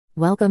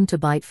Welcome to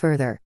Byte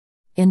Further.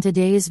 In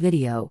today's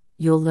video,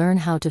 you'll learn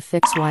how to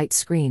fix white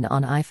screen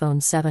on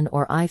iPhone 7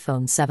 or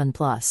iPhone 7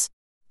 Plus.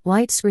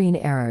 White screen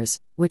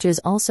errors, which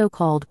is also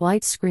called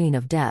white screen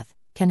of death,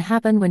 can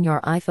happen when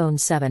your iPhone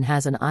 7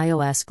 has an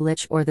iOS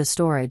glitch or the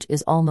storage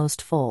is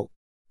almost full.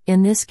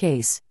 In this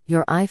case,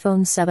 your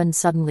iPhone 7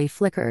 suddenly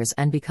flickers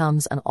and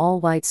becomes an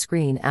all-white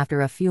screen after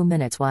a few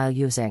minutes while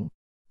using.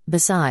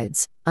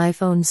 Besides,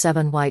 iPhone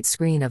 7 white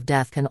screen of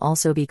death can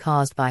also be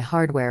caused by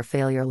hardware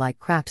failure like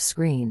cracked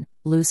screen,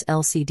 loose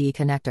LCD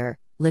connector,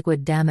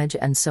 liquid damage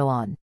and so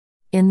on.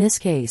 In this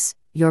case,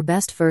 your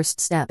best first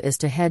step is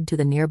to head to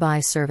the nearby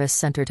service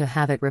center to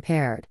have it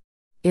repaired.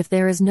 If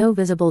there is no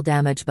visible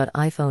damage but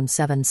iPhone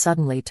 7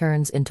 suddenly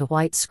turns into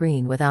white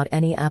screen without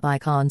any app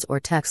icons or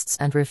texts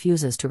and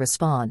refuses to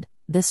respond,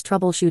 this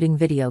troubleshooting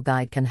video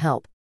guide can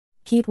help.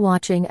 Keep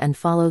watching and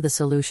follow the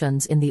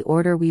solutions in the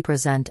order we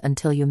present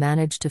until you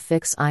manage to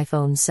fix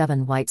iPhone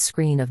 7 white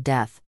screen of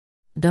death.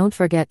 Don't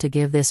forget to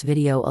give this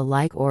video a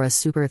like or a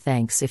super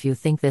thanks if you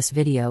think this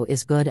video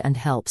is good and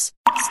helps.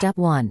 Step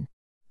 1.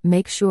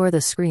 Make sure the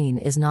screen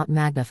is not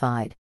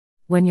magnified.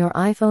 When your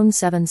iPhone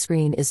 7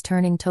 screen is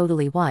turning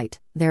totally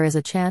white, there is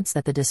a chance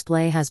that the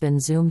display has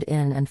been zoomed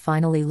in and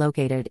finally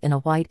located in a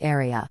white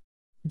area.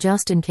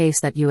 Just in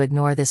case that you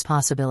ignore this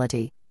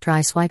possibility,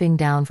 try swiping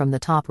down from the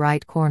top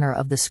right corner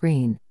of the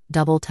screen,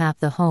 double tap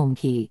the home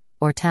key,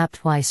 or tap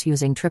twice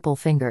using triple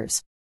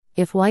fingers.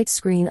 If white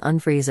screen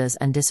unfreezes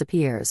and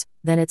disappears,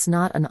 then it's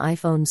not an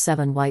iPhone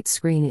 7 white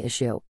screen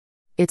issue.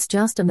 It's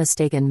just a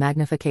mistaken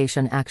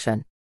magnification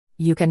action.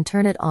 You can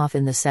turn it off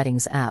in the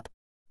Settings app.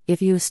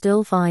 If you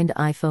still find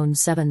iPhone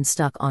 7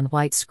 stuck on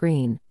white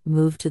screen,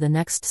 move to the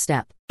next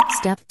step.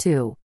 Step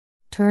 2.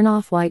 Turn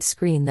off white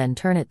screen then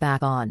turn it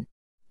back on.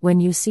 When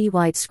you see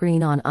white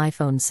screen on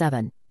iPhone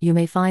 7, you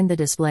may find the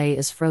display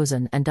is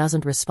frozen and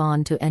doesn't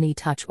respond to any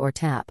touch or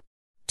tap.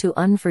 To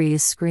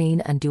unfreeze screen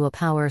and do a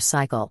power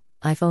cycle,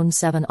 iPhone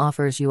 7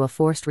 offers you a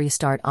forced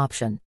restart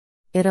option.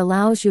 It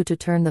allows you to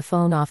turn the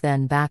phone off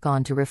then back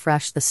on to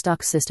refresh the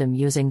stuck system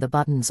using the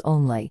buttons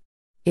only.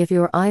 If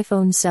your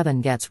iPhone 7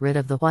 gets rid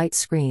of the white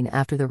screen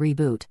after the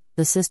reboot,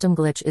 the system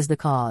glitch is the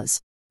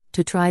cause.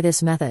 To try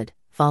this method,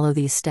 follow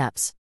these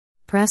steps.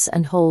 Press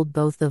and hold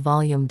both the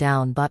volume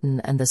down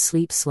button and the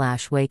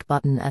sleep/wake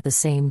button at the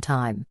same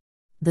time.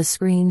 The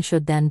screen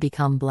should then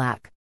become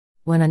black.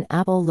 When an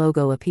Apple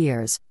logo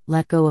appears,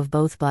 let go of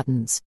both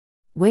buttons.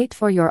 Wait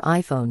for your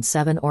iPhone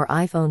 7 or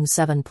iPhone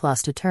 7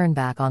 Plus to turn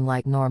back on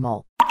like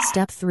normal.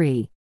 Step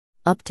 3.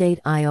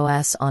 Update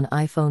iOS on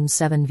iPhone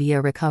 7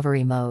 via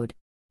recovery mode.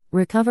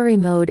 Recovery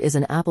mode is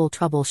an Apple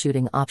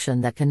troubleshooting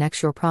option that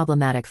connects your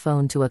problematic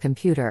phone to a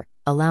computer,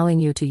 allowing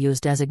you to use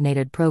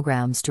designated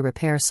programs to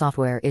repair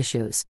software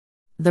issues.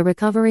 The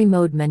recovery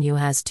mode menu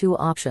has two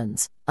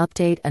options: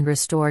 update and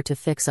restore to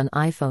fix an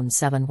iPhone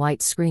 7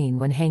 white screen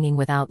when hanging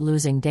without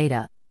losing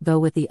data. Go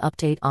with the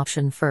update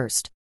option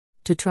first.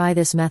 To try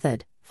this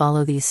method,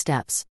 follow these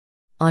steps.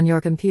 On your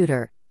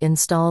computer,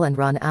 install and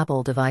run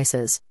Apple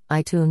devices,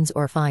 iTunes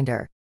or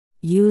Finder.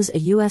 Use a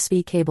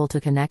USB cable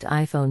to connect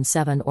iPhone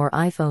 7 or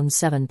iPhone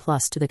 7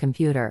 Plus to the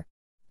computer.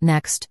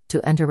 Next,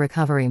 to enter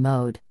recovery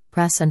mode,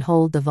 press and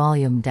hold the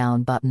volume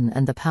down button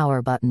and the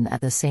power button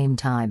at the same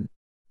time.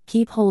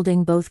 Keep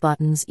holding both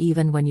buttons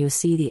even when you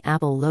see the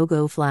Apple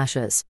logo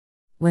flashes.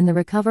 When the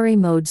recovery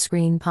mode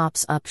screen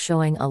pops up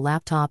showing a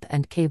laptop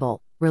and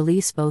cable,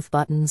 release both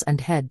buttons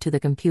and head to the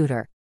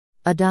computer.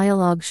 A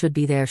dialog should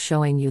be there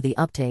showing you the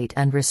update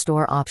and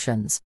restore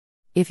options.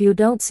 If you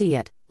don't see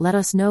it, let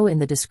us know in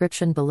the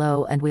description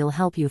below and we'll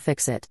help you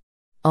fix it.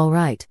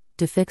 Alright,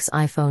 to fix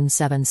iPhone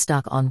 7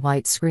 stuck on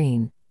white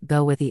screen,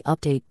 go with the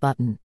update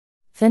button.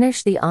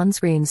 Finish the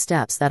on-screen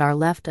steps that are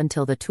left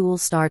until the tool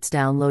starts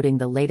downloading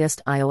the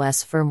latest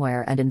iOS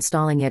firmware and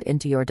installing it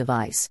into your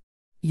device.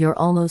 You're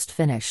almost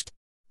finished.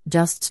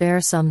 Just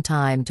spare some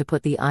time to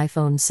put the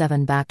iPhone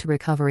 7 back to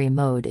recovery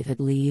mode if it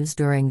leaves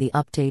during the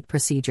update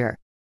procedure.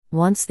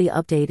 Once the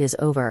update is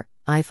over,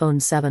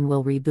 iPhone 7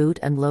 will reboot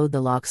and load the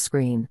lock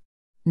screen.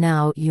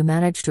 Now you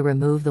manage to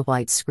remove the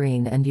white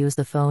screen and use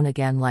the phone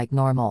again like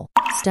normal.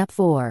 Step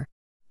 4.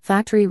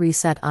 Factory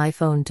reset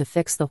iPhone to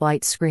fix the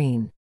white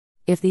screen.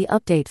 If the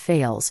update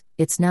fails,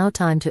 it's now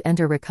time to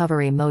enter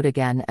recovery mode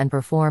again and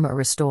perform a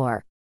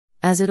restore.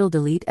 As it'll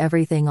delete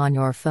everything on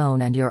your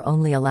phone and you're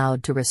only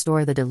allowed to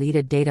restore the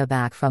deleted data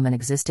back from an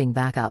existing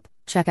backup,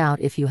 check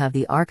out if you have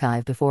the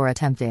archive before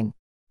attempting.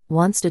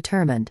 Once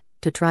determined,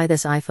 to try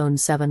this iPhone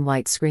 7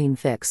 white screen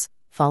fix,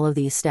 follow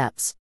these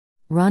steps.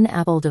 Run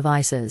Apple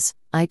devices,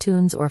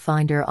 iTunes or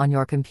Finder on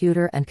your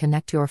computer and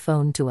connect your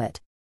phone to it.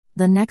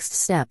 The next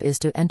step is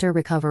to enter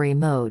recovery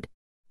mode.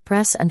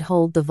 Press and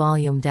hold the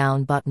volume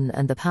down button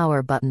and the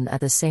power button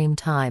at the same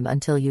time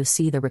until you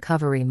see the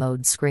recovery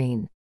mode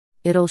screen.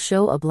 It'll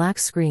show a black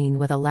screen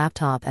with a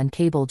laptop and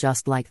cable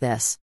just like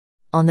this.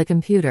 On the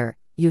computer,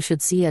 you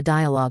should see a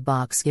dialog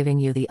box giving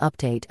you the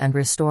update and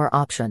restore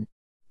option.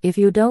 If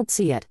you don't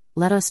see it,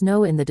 let us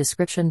know in the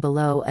description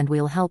below and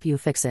we'll help you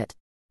fix it.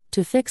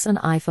 To fix an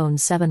iPhone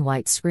 7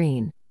 white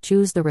screen,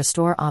 choose the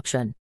restore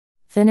option.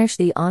 Finish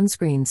the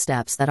on-screen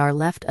steps that are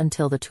left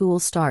until the tool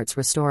starts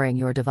restoring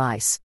your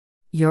device.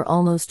 You're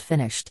almost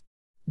finished.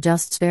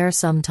 Just spare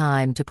some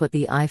time to put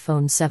the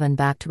iPhone 7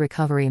 back to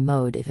recovery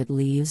mode if it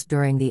leaves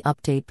during the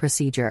update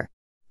procedure.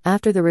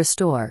 After the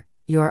restore,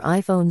 your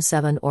iPhone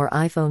 7 or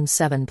iPhone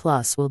 7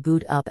 Plus will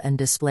boot up and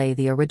display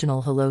the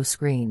original hello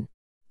screen.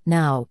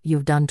 Now,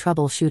 you've done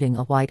troubleshooting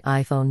a white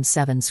iPhone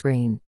 7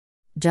 screen.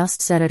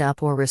 Just set it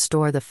up or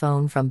restore the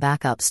phone from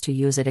backups to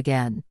use it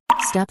again.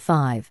 Step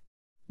 5.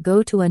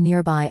 Go to a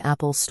nearby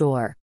Apple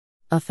store.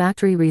 A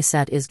factory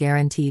reset is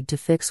guaranteed to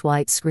fix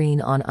white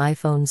screen on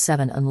iPhone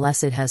 7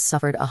 unless it has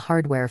suffered a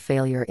hardware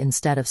failure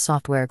instead of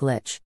software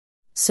glitch.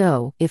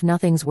 So, if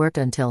nothing's worked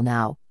until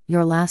now,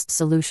 your last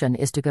solution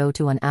is to go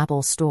to an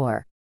Apple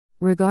store.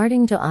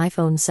 Regarding to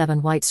iPhone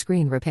 7 white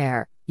screen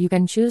repair, you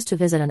can choose to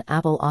visit an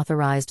Apple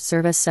authorized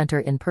service center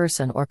in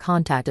person or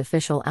contact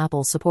official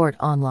Apple support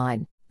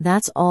online.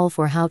 That's all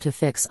for how to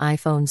fix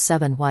iPhone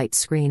 7 white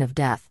screen of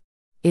death.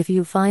 If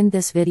you find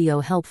this video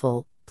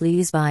helpful,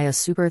 please buy a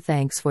super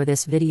thanks for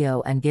this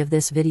video and give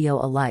this video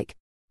a like.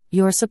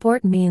 Your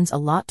support means a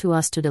lot to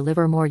us to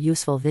deliver more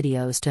useful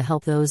videos to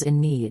help those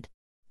in need.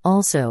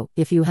 Also,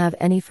 if you have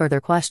any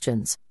further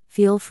questions,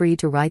 feel free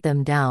to write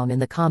them down in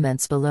the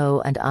comments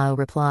below and I'll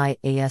reply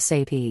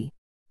ASAP.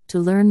 To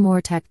learn more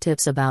tech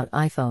tips about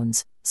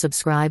iPhones,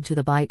 subscribe to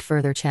the Byte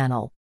Further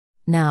channel.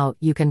 Now,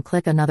 you can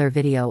click another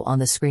video on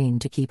the screen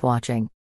to keep watching.